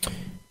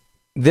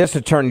 This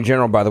Attorney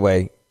General, by the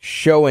way,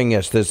 showing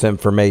us this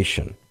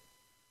information,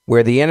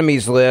 where the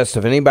enemies list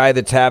of anybody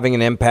that's having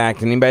an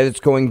impact, anybody that's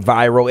going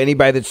viral,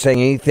 anybody that's saying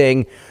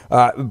anything,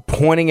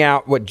 pointing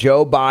out what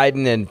Joe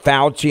Biden and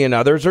Fauci and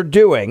others are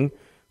doing.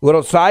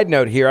 Little side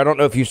note here. I don't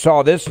know if you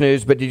saw this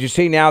news, but did you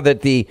see now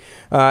that the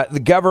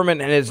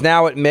government has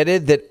now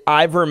admitted that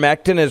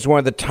ivermectin is one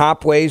of the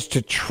top ways to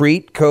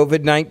treat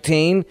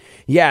COVID-19?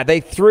 Yeah,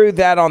 they threw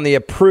that on the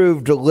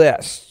approved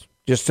list.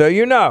 Just so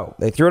you know,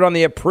 they threw it on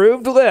the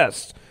approved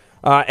list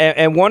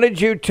and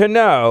wanted you to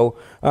know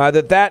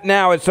that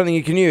now is something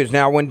you can use.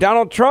 Now, when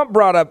Donald Trump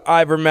brought up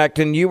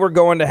ivermectin, you were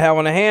going to hell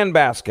in a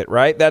handbasket,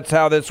 right? That's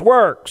how this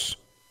works.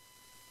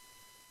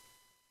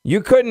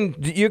 You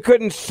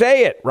couldn't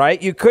say it, right?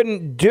 You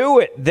couldn't do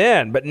it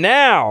then. But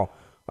now,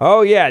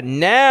 oh yeah,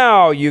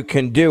 now you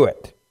can do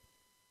it.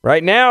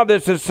 Right now,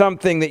 this is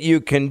something that you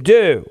can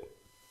do.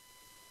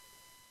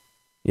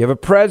 You have a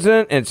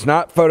president, and it's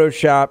not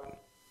Photoshopped,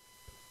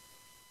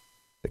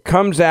 that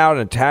comes out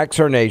and attacks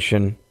our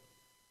nation.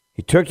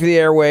 He took to the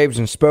airwaves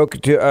and spoke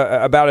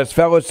about his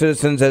fellow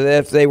citizens as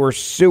if they were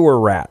sewer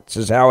rats,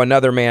 is how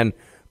another man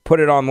put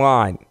it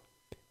online.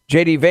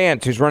 J.D.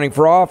 Vance, who's running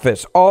for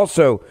office,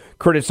 also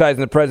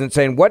criticizing the president,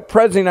 saying, what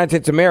president of the United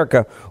States of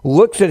America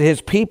looks at his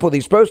people that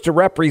he's supposed to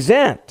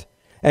represent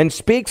and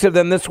speaks of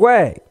them this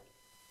way?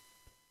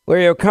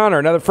 Larry O'Connor,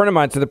 another friend of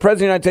mine, said the President of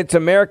the United States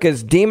of America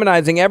is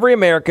demonizing every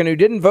American who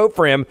didn't vote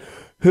for him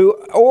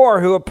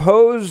who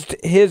opposed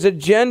his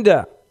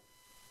agenda.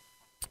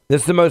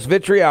 This is the most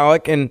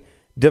vitriolic and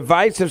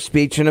divisive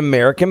speech in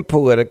American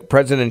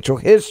presidential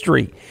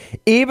history.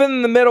 Even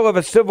in the middle of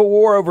a civil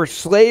war over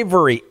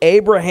slavery,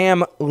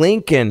 Abraham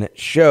Lincoln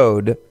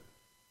showed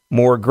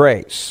more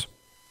grace.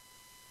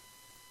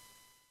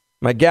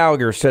 Mike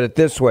Gallagher said it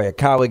this way, a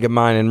colleague of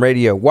mine in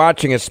radio,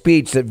 watching a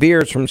speech that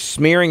veers from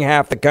smearing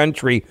half the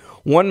country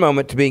one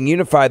moment to being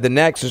unified the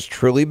next is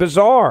truly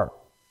bizarre.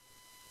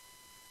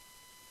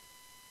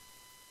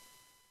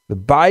 The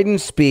Biden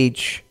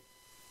speech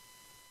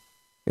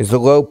is the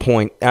low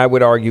point, I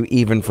would argue,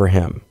 even for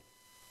him.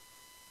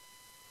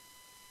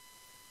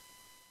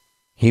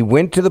 He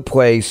went to the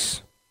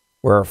place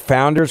where our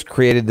founders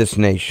created this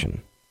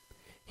nation.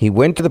 He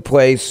went to the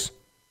place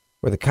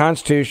where the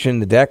Constitution,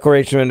 the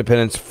Declaration of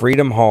Independence,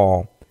 Freedom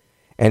Hall,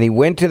 and he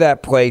went to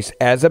that place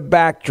as a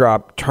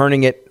backdrop,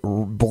 turning it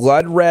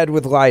blood red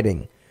with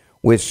lighting,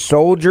 with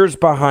soldiers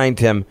behind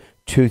him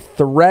to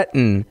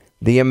threaten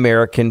the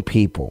American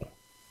people.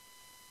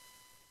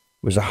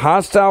 It was a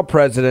hostile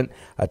president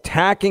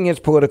attacking his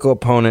political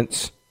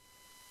opponents,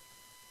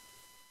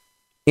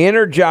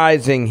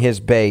 energizing his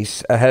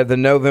base ahead of the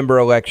November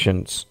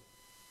elections,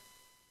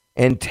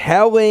 and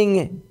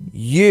telling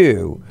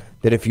you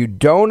that if you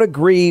don't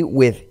agree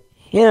with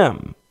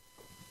him,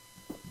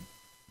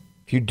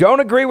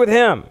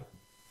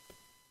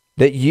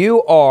 that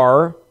you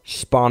are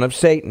spawn of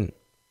Satan.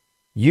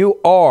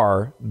 You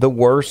are the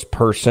worst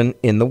person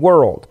in the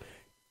world.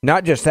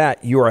 Not just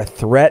that, you are a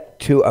threat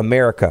to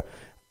America.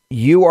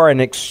 You are an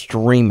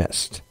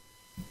extremist.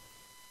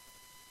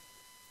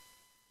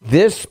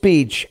 This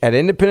speech at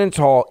Independence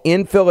Hall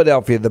in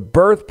Philadelphia, the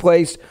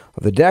birthplace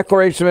of the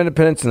Declaration of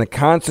Independence and the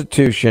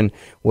Constitution,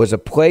 was a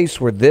place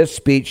where this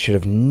speech should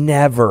have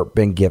never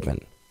been given.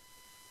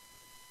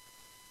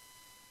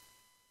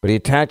 But he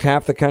attacked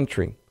half the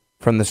country.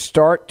 From the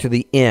start to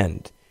the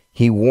end,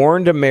 he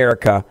warned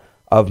America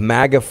of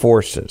MAGA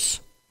forces,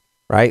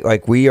 right?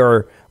 Like we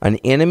are an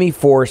enemy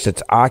force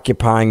that's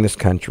occupying this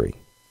country.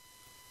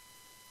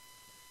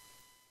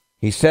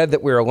 He said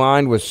that we're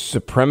aligned with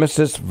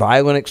supremacists,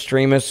 violent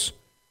extremists,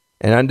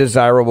 and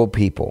undesirable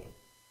people.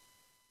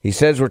 He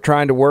says we're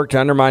trying to work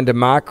to undermine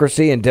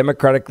democracy and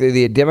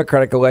the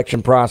democratic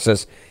election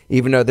process,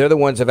 even though they're the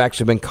ones that have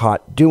actually been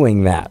caught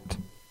doing that.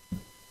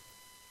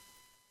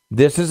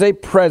 This is a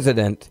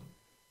president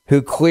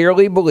who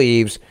clearly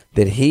believes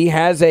that he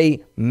has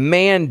a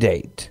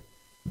mandate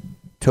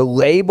to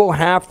label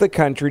half the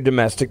country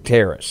domestic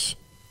terrorists.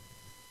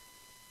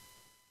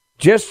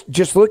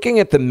 Just looking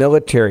at the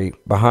military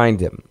behind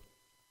him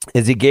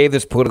as he gave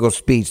this political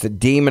speech that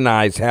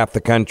demonized half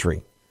the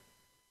country,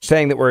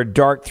 saying that we're a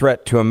dark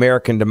threat to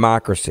American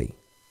democracy.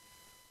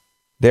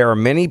 There are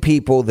many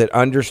people that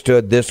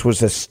understood this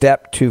was a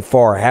step too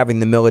far,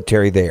 having the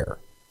military there.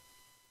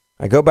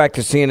 I go back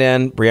to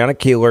CNN, Breonna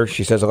Keeler.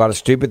 She says a lot of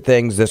stupid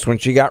things. This one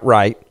she got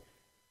right.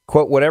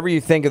 Quote, whatever you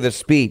think of the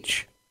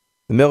speech,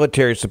 the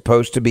military is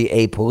supposed to be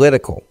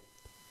apolitical.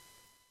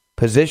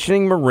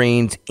 Positioning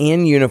Marines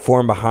in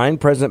uniform behind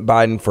President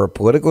Biden for a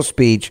political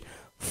speech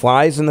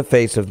flies in the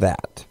face of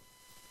that.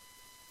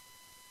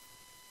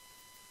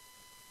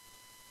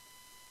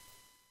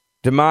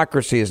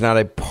 Democracy is not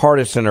a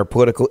partisan or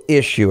political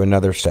issue,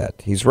 another said.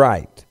 He's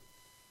right.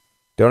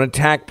 Don't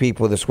attack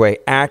people this way,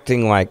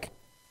 acting like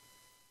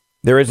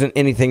there isn't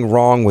anything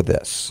wrong with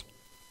this.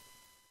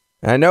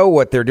 And I know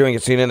what they're doing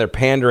at CNN. They're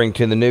pandering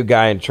to the new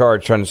guy in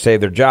charge, trying to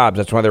save their jobs.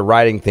 That's why they're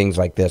writing things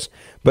like this.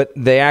 But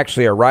they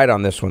actually are right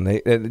on this one.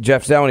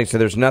 Jeff Zeleny said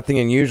there's nothing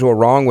unusual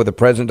wrong with the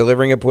president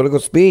delivering a political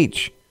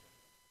speech.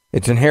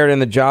 It's inherent in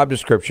the job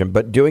description.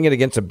 But doing it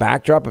against a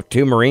backdrop of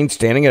two Marines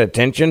standing at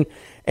attention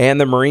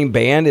and the Marine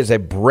band is a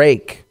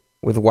break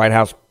with the White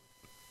House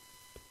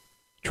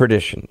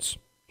traditions.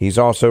 He's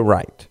also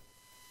right.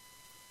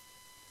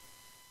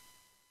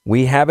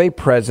 We have a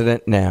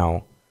president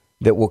now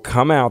that will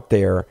come out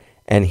there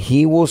and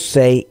he will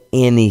say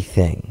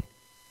anything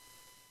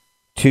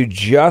to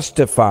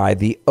justify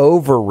the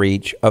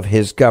overreach of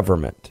his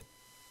government.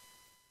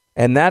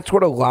 And that's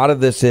what a lot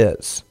of this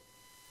is.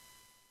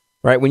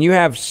 Right? When you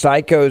have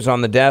psychos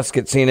on the desk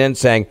at CNN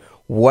saying,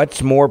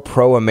 what's more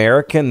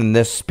pro-American than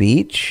this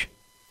speech?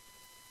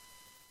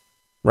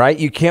 Right?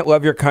 You can't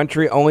love your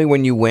country only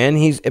when you win,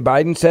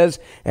 Biden says.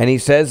 And he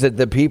says that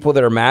the people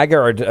that are MAGA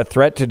are a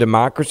threat to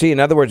democracy. In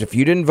other words, if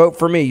you didn't vote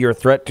for me, you're a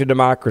threat to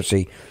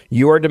democracy.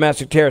 You are a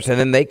domestic terrorist. And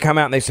then they come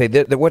out and they say,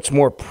 what's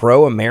more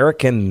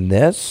pro-American than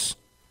this?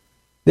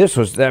 This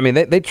was,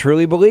 they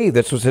truly believe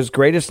this was his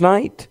greatest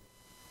night.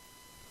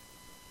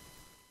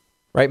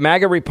 Right?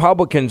 MAGA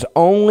Republicans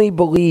only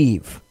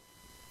believe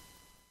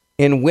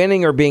in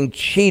winning or being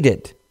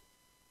cheated.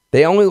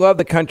 They only love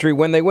the country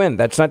when they win.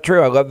 That's not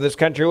true. I love this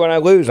country when I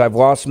lose. I've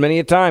lost many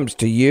a times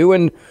to you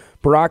and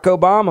Barack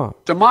Obama.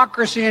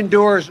 Democracy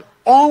endures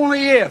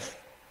only if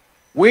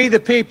we, the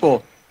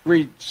people,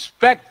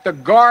 respect the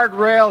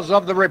guardrails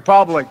of the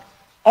republic.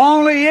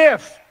 Only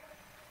if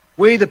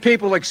we the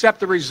people accept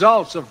the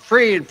results of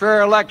free and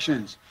fair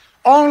elections.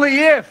 Only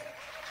if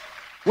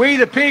we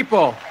the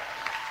people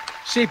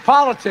see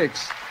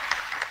politics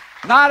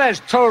not as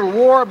total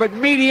war, but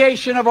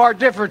mediation of our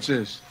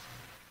differences.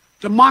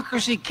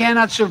 Democracy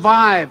cannot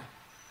survive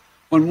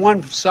when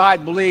one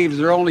side believes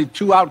there are only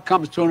two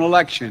outcomes to an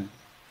election.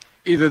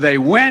 Either they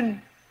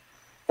win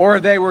or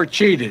they were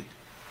cheated.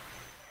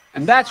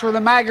 And that's where the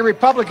MAGA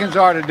Republicans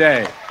are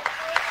today.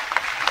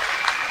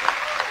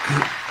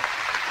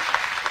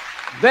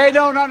 They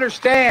don't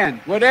understand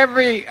what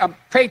every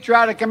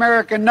patriotic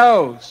American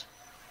knows.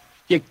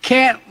 You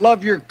can't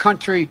love your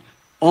country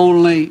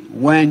only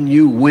when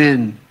you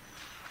win.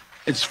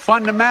 It's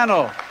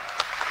fundamental.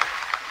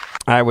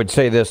 I would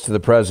say this to the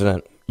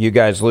president. You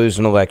guys lose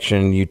an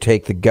election, you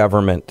take the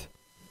government,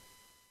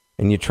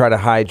 and you try to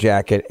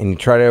hijack it, and you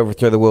try to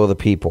overthrow the will of the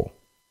people.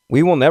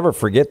 We will never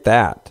forget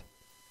that.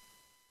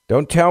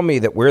 Don't tell me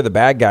that we're the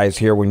bad guys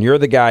here when you're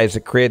the guys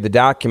that created the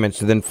documents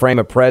to then frame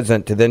a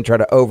president to then try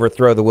to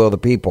overthrow the will of the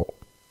people.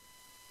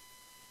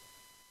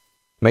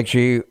 Make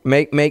sure you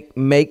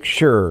make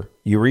sure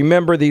you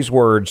remember these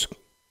words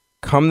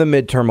come the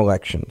midterm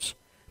elections,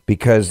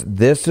 because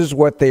this is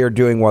what they are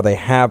doing while they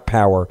have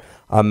power.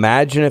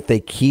 Imagine if they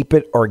keep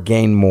it or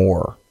gain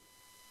more.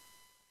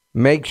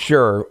 Make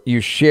sure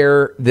you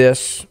share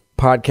this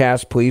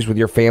podcast, please, with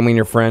your family and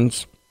your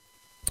friends.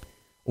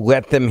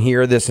 Let them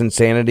hear this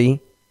insanity,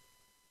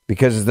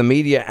 because as the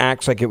media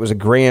acts like it was a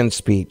grand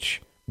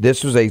speech,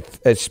 this was a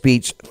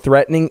speech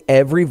threatening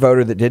every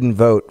voter that didn't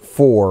vote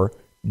for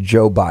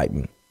Joe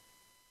Biden.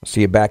 I'll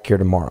see you back here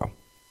tomorrow.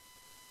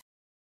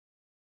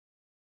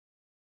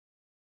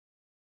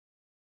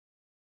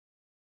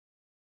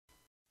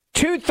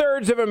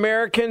 Two-thirds of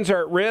Americans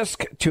are at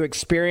risk to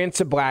experience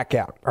a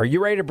blackout. Are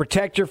you ready to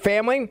protect your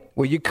family?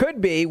 Well, you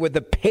could be with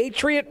the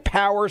Patriot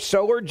Power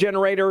Solar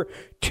Generator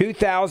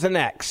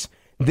 2000X.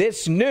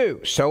 This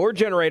new solar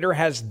generator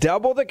has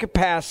double the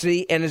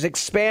capacity and is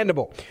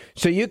expandable,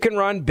 so you can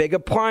run big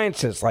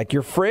appliances like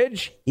your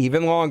fridge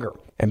even longer.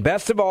 And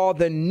best of all,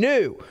 the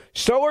new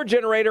solar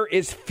generator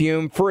is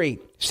fume-free,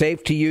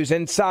 safe to use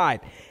inside,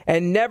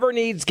 and never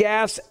needs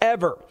gas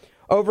ever.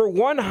 Over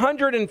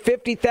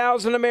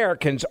 150,000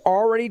 Americans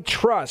already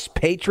trust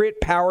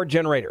Patriot Power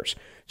Generators.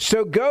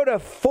 So go to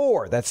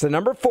 4, that's the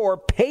number 4,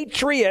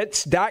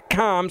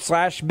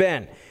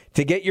 patriots.com/Ben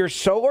to get your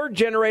solar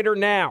generator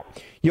now.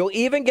 You'll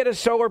even get a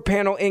solar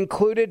panel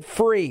included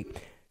free.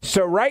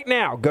 So right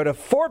now, go to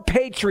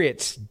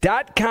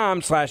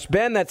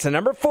 4patriots.com/Ben. That's the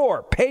number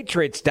 4,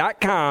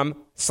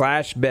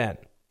 patriots.com/Ben.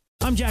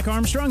 I'm Jack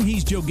Armstrong.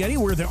 He's Joe Getty.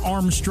 We're the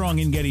Armstrong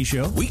and Getty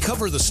Show. We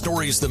cover the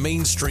stories the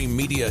mainstream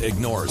media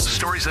ignores.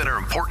 Stories that are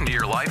important to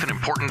your life and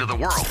important to the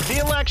world. The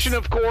election,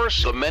 of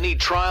course. The many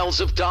trials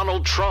of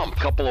Donald Trump.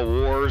 Couple of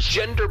wars.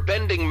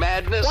 Gender-bending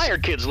madness. Why are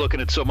kids looking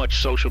at so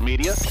much social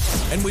media?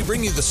 And we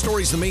bring you the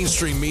stories the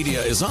mainstream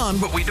media is on,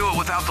 but we do it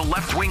without the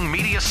left-wing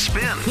media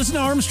spin. Listen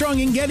to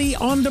Armstrong and Getty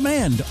on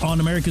demand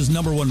on America's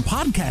 #1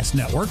 podcast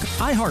network,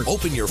 iHeart.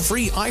 Open your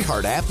free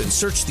iHeart app and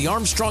search The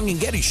Armstrong and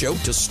Getty Show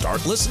to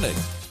start listening.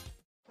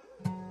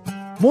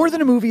 More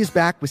Than a Movie is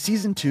back with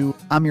Season 2.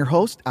 I'm your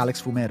host,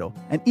 Alex Fumero,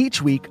 and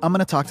each week I'm going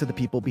to talk to the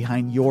people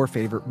behind your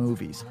favorite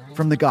movies.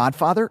 From The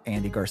Godfather,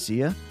 Andy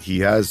Garcia. He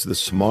has the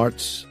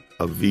smarts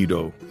of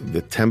Vito,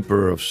 the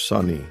temper of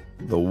Sonny,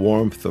 the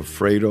warmth of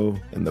Fredo,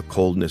 and the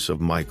coldness of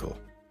Michael.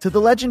 To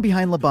the legend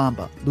behind La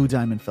Bamba, Lou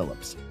Diamond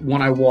Phillips.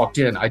 When I walked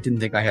in, I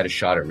didn't think I had a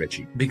shot at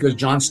Richie because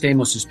John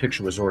Stamos'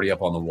 picture was already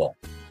up on the wall.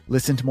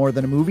 Listen to More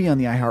Than a Movie on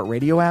the iHeart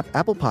Radio app,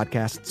 Apple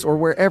Podcasts, or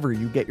wherever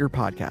you get your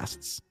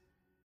podcasts.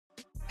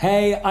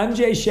 Hey, I'm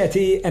Jay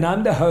Shetty, and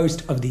I'm the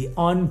host of the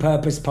On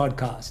Purpose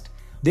podcast.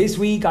 This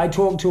week, I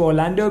talked to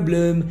Orlando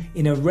Bloom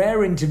in a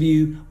rare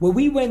interview where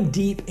we went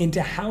deep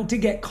into how to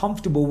get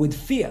comfortable with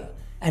fear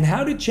and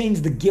how to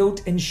change the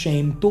guilt and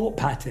shame thought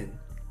pattern.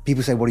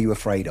 People say, what are you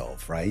afraid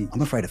of, right?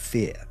 I'm afraid of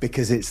fear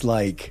because it's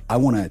like I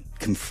want to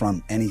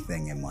confront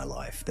anything in my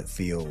life that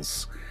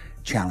feels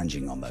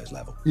challenging on those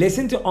levels.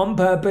 Listen to On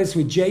Purpose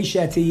with Jay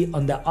Shetty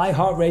on the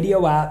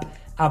iHeartRadio app,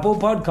 Apple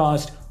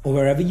Podcast, or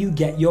wherever you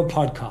get your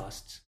podcasts.